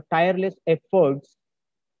and the tireless efforts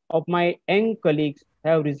of my young colleagues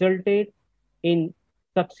have resulted in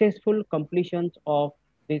successful completions of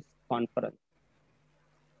this conference.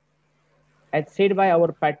 As said by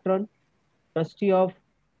our patron, trustee of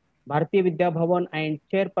Bharatiya Vidya Bhavan and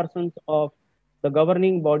chairpersons of the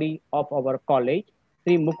governing body of our college,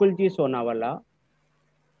 Sri Mukulji Sonawala,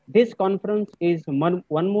 this conference is one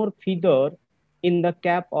more feather in the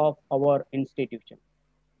cap of our institution.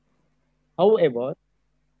 However,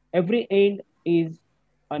 every end is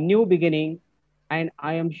a new beginning, and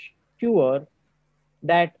I am sure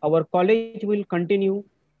that our college will continue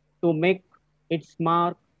to make its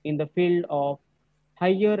mark in the field of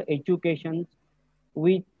higher education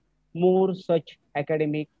with more such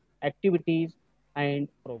academic activities and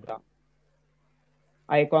programs.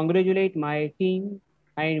 I congratulate my team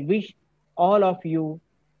and wish all of you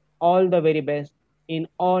all the very best in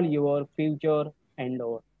all your future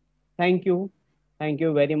endeavor. Thank you. Thank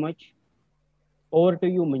you very much. Over to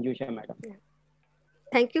you, Manjusha, madam.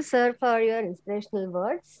 Thank you, sir, for your inspirational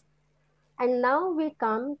words. And now we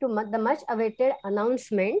come to the much awaited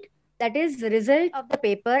announcement, that is the result of the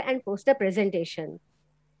paper and poster presentation.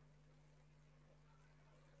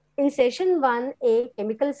 In session 1A,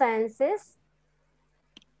 Chemical Sciences,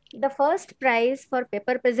 the first prize for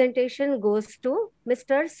paper presentation goes to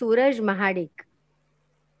Mr. Suraj Mahadik.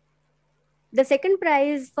 The second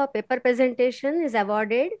prize for paper presentation is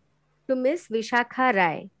awarded to Ms. Vishakha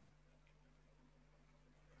Rai.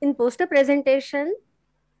 In poster presentation,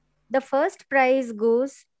 the first prize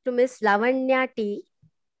goes to Ms. Lavanya T.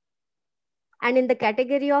 And in the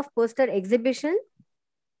category of poster exhibition,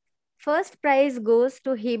 first prize goes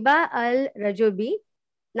to Hiba Al Rajobi,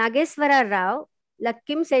 Nageswara Rao,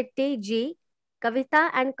 Lakkim Setti G,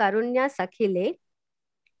 Kavita and Karunya Sakhile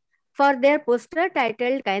for their poster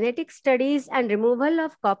titled Kinetic Studies and Removal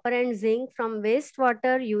of Copper and Zinc from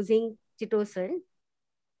Wastewater Using Chitosan.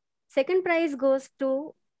 Second prize goes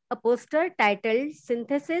to a poster titled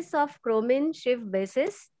Synthesis of Chromin Shift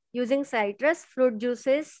Bases Using Citrus Fruit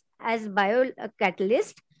Juices as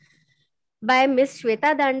Biocatalyst by Ms.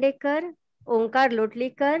 Shweta Dandekar, Onkar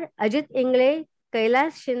Lotlikar, Ajit Ingle,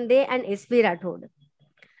 Kailash Shinde and SV Rathod.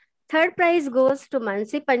 Third prize goes to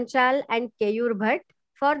Mansi Panchal and Keyur Bhatt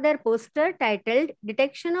for their poster titled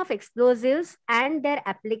Detection of Explosives and Their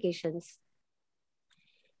Applications.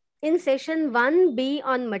 In session 1B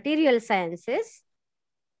on Material Sciences,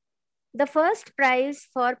 the first prize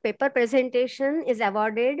for paper presentation is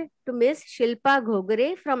awarded to Ms. Shilpa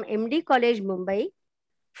Ghogre from MD College, Mumbai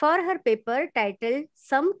for her paper titled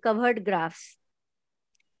Some Covered Graphs.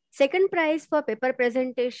 Second prize for paper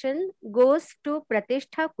presentation goes to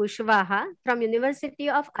Pratishtha Kushwaha from University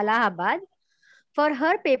of Allahabad for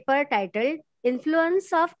her paper titled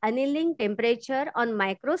Influence of Annealing Temperature on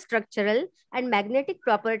Microstructural and Magnetic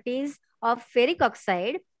Properties of Ferric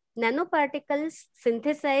Oxide Nanoparticles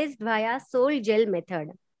Synthesized via Sol Gel Method.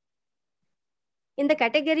 In the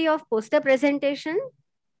category of poster presentation,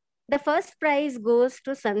 the first prize goes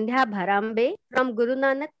to Sandhya Bharambe from Guru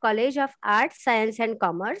Nanak College of Arts, Science and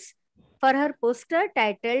Commerce for her poster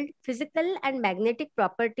titled Physical and Magnetic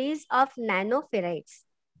Properties of Nanoferrites.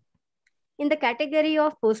 In the category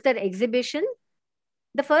of poster exhibition,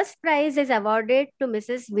 the first prize is awarded to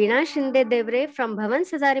Mrs. Veena Shinde Devre from Bhavan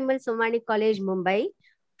Sazarimal Somani College, Mumbai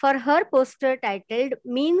for her poster titled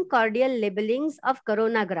Mean Cordial Labelings of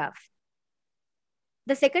Coronagraph.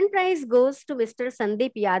 The second prize goes to Mr.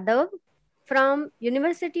 Sandeep Yadav from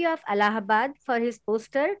University of Allahabad for his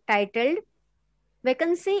poster titled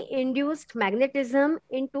Vacancy Induced Magnetism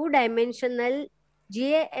in Two-Dimensional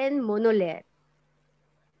GAN Monolayer.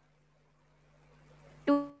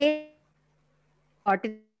 To the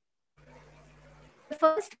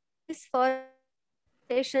first prize for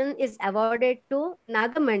presentation is awarded to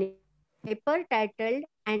Nagamani, paper titled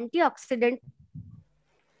Antioxidant.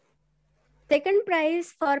 Second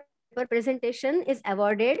prize for paper presentation is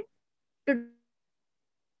awarded to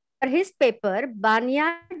for his paper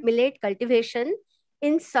Barnyard Millet Cultivation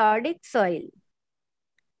in Sodic Soil.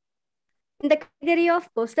 In the category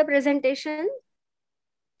of poster presentation,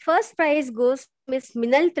 first prize goes to Ms.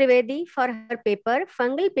 Minal Trivedi for her paper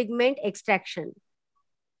Fungal Pigment Extraction.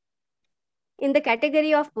 In the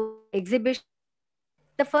category of exhibition,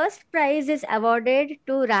 the first prize is awarded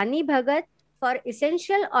to Rani Bhagat for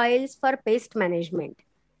essential oils for pest management.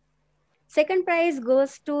 Second prize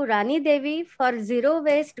goes to Rani Devi for zero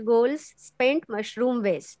waste goals spent mushroom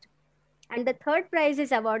waste. And the third prize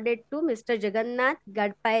is awarded to Mr. Jagannath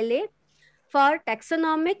Gadpaile for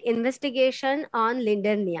taxonomic investigation on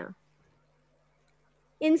Lindernia.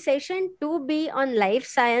 In session 2B on life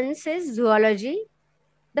sciences zoology,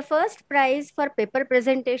 the first prize for paper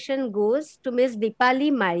presentation goes to Ms.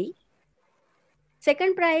 Dipali Mari.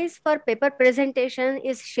 Second prize for paper presentation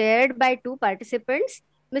is shared by two participants,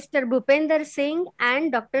 Mr. Bhupender Singh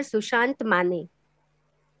and Dr. Sushant Mane.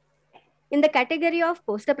 In the category of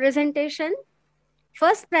poster presentation,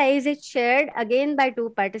 first prize is shared again by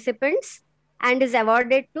two participants and is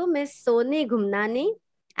awarded to Ms. Soni Ghumnani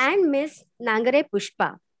and Ms. Nangare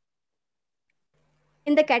Pushpa.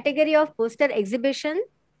 In the category of poster exhibition,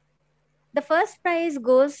 the first prize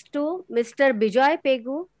goes to Mr. Bijoy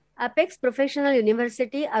Pegu, Apex Professional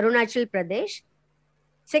University, Arunachal Pradesh.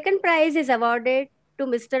 Second prize is awarded to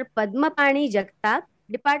Mr. Padmapani Jagtap,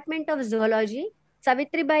 Department of Zoology,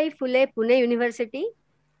 Savitribai Phule, Pune University.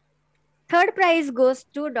 Third prize goes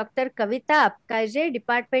to Dr. Kavita Apkaje,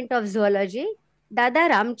 Department of Zoology, Dada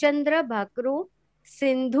Ramchandra Bhakru,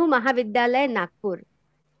 Sindhu Mahavidyalay, Nagpur.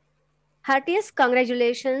 Heartiest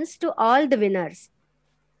congratulations to all the winners.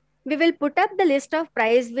 We will put up the list of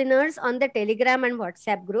prize winners on the Telegram and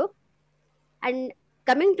WhatsApp group. And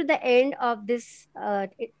coming to the end of this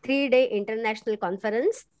 3-day international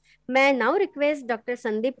conference, may I now request Dr.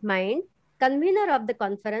 Sandeep Mind, convener of the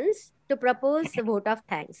conference, to propose a vote of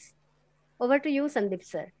thanks. Over to you, Sandeep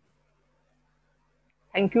sir.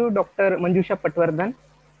 Thank you, Dr. Manjusha Patwardhan.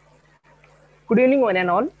 Good evening, one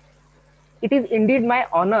and all. It is indeed my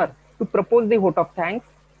honor to propose the vote of thanks.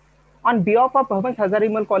 On behalf of Bhavan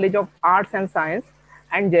Hazarimal College of Arts and Science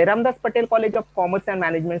and Jairam Das Patel College of Commerce and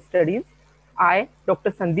Management Studies, I, Dr.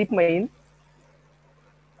 Sandeep Main,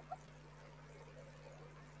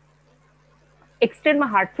 extend my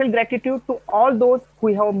heartfelt gratitude to all those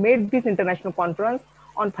who have made this international conference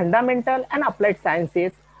on fundamental and applied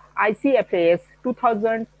sciences, ICFAS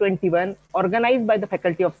 2021, organized by the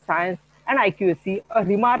Faculty of Science and IQAC, a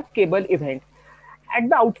remarkable event. At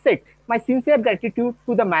the outset, my sincere gratitude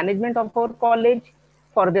to the management of our college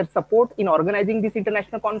for their support in organizing this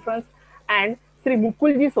international conference, and Sri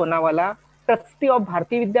Mukulji Sonawala, trustee of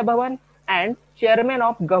Bharati Vidya Bhavan and chairman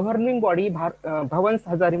of governing body Bhavan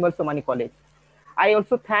Hazarimal Somani College. I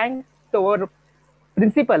also thank our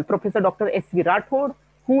principal, Professor Dr. S.V. Rathod,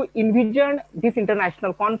 who envisioned this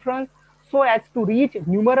international conference so as to reach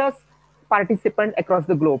numerous participants across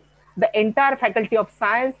the globe. The entire Faculty of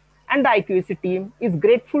Science and the IQAC team is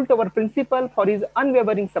grateful to our principal for his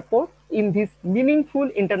unwavering support in this meaningful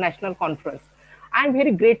international conference. I am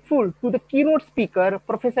very grateful to the keynote speaker,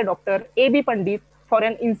 Professor Dr. A.B. Pandit, for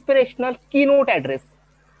an inspirational keynote address.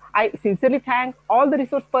 I sincerely thank all the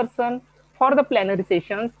resource persons for the plenary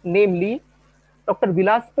sessions, namely Dr.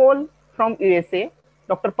 Vilas Paul from USA,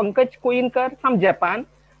 Dr. Pankaj Koinkar from Japan,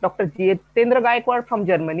 Dr. Jitendra Gaikwad from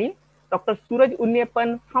Germany, Dr. Suraj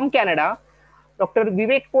Unnappan from Canada, Dr.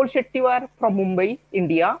 Vivek Paul Shettiwar from Mumbai,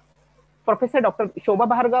 India, Professor Dr. Shobha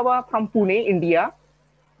Bhargava from Pune, India,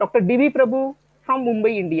 Dr. D.V. Prabhu from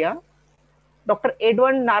Mumbai, India, Dr.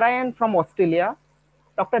 Edward Narayan from Australia,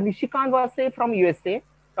 Dr. Nishikant Vase from USA,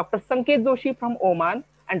 Dr. Sanket Joshi from Oman,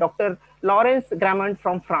 and Dr. Lawrence Gramont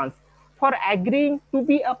from France for agreeing to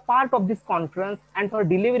be a part of this conference and for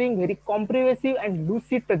delivering very comprehensive and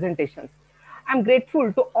lucid presentations. I'm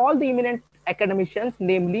grateful to all the eminent academicians,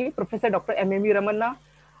 namely Professor Dr. M.M.E. Ramanna,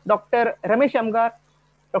 Dr. Ramesh Amgar,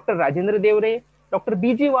 Dr. Rajendra Devre, Dr.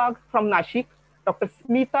 B.G. Wagh from Nashik, Dr.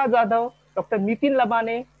 Smita Jadhav, Dr. Nitin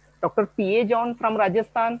Labane, Dr. P.A. John from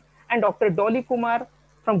Rajasthan, and Dr. Dolly Kumar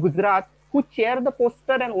from Gujarat, who chair the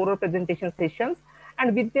poster and oral presentation sessions,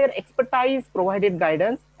 and with their expertise provided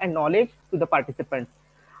guidance and knowledge to the participants.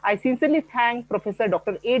 I sincerely thank Professor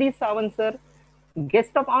Dr. A.D. Sawant sir, guest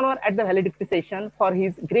of honor at the valedictory session, for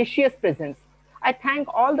his gracious presence. I thank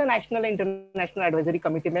all the National and International Advisory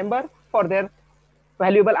Committee members for their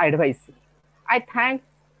valuable advice. I thank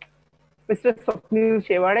Mr. Swapnil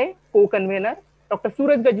Shevade, co-convener, Dr.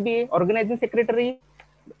 Suraj Gajbee, organizing secretary,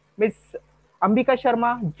 Ms. Ambika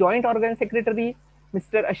Sharma, joint organ secretary,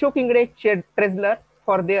 Mr. Ashok Ingre, chair treasurer,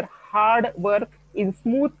 for their hard work in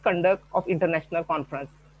smooth conduct of international conference.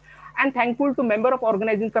 And thankful to member of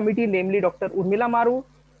organizing committee, namely Dr. Urmila Maru,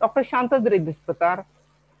 Dr. Shantas Redispatar,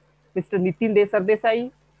 Mr. Nitin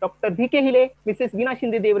Desai, Dr. V.K. Hile, Mrs. Veena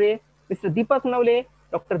Shinde Devre, Mr. Deepak Navle,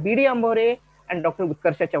 Dr. B.D. Ambore, and Dr.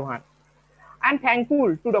 Utkarsha Chauhan. I am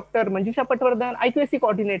thankful to Dr. Manjusha Patwardhan, IQAC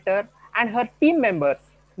coordinator, and her team members,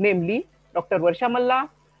 namely Dr. Varsha Malla,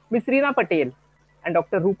 Ms. Reena Patel, and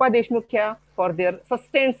Dr. Rupa Deshmukhya for their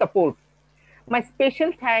sustained support. My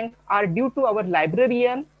special thanks are due to our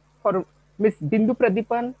librarian, for Ms. Bindu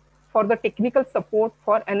Pradipan, for the technical support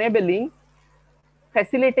for enabling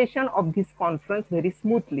facilitation of this conference very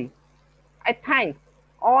smoothly. I thank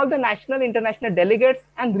all the national, international delegates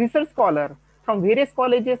and research scholars from various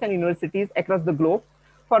colleges and universities across the globe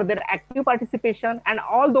for their active participation, and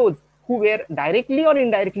all those who were directly or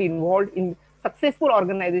indirectly involved in successful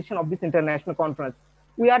organization of this international conference.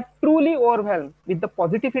 We are truly overwhelmed with the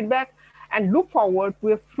positive feedback and look forward to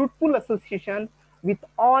a fruitful association with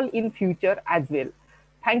all in future as well.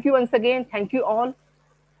 Thank you once again. Thank you all.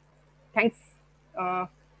 Thanks.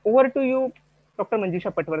 Over to you, Dr.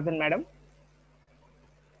 Manjusha Patwardhan, madam.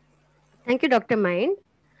 Thank you, Dr. Mind.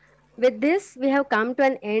 With this, we have come to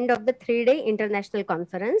an end of the 3-day international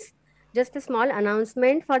conference. Just a small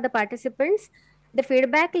announcement for the participants. The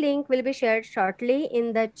feedback link will be shared shortly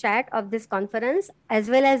in the chat of this conference, as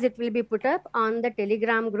well as it will be put up on the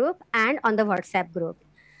Telegram group and on the WhatsApp group.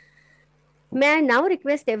 May I now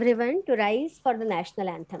request everyone to rise for the national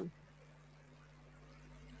anthem.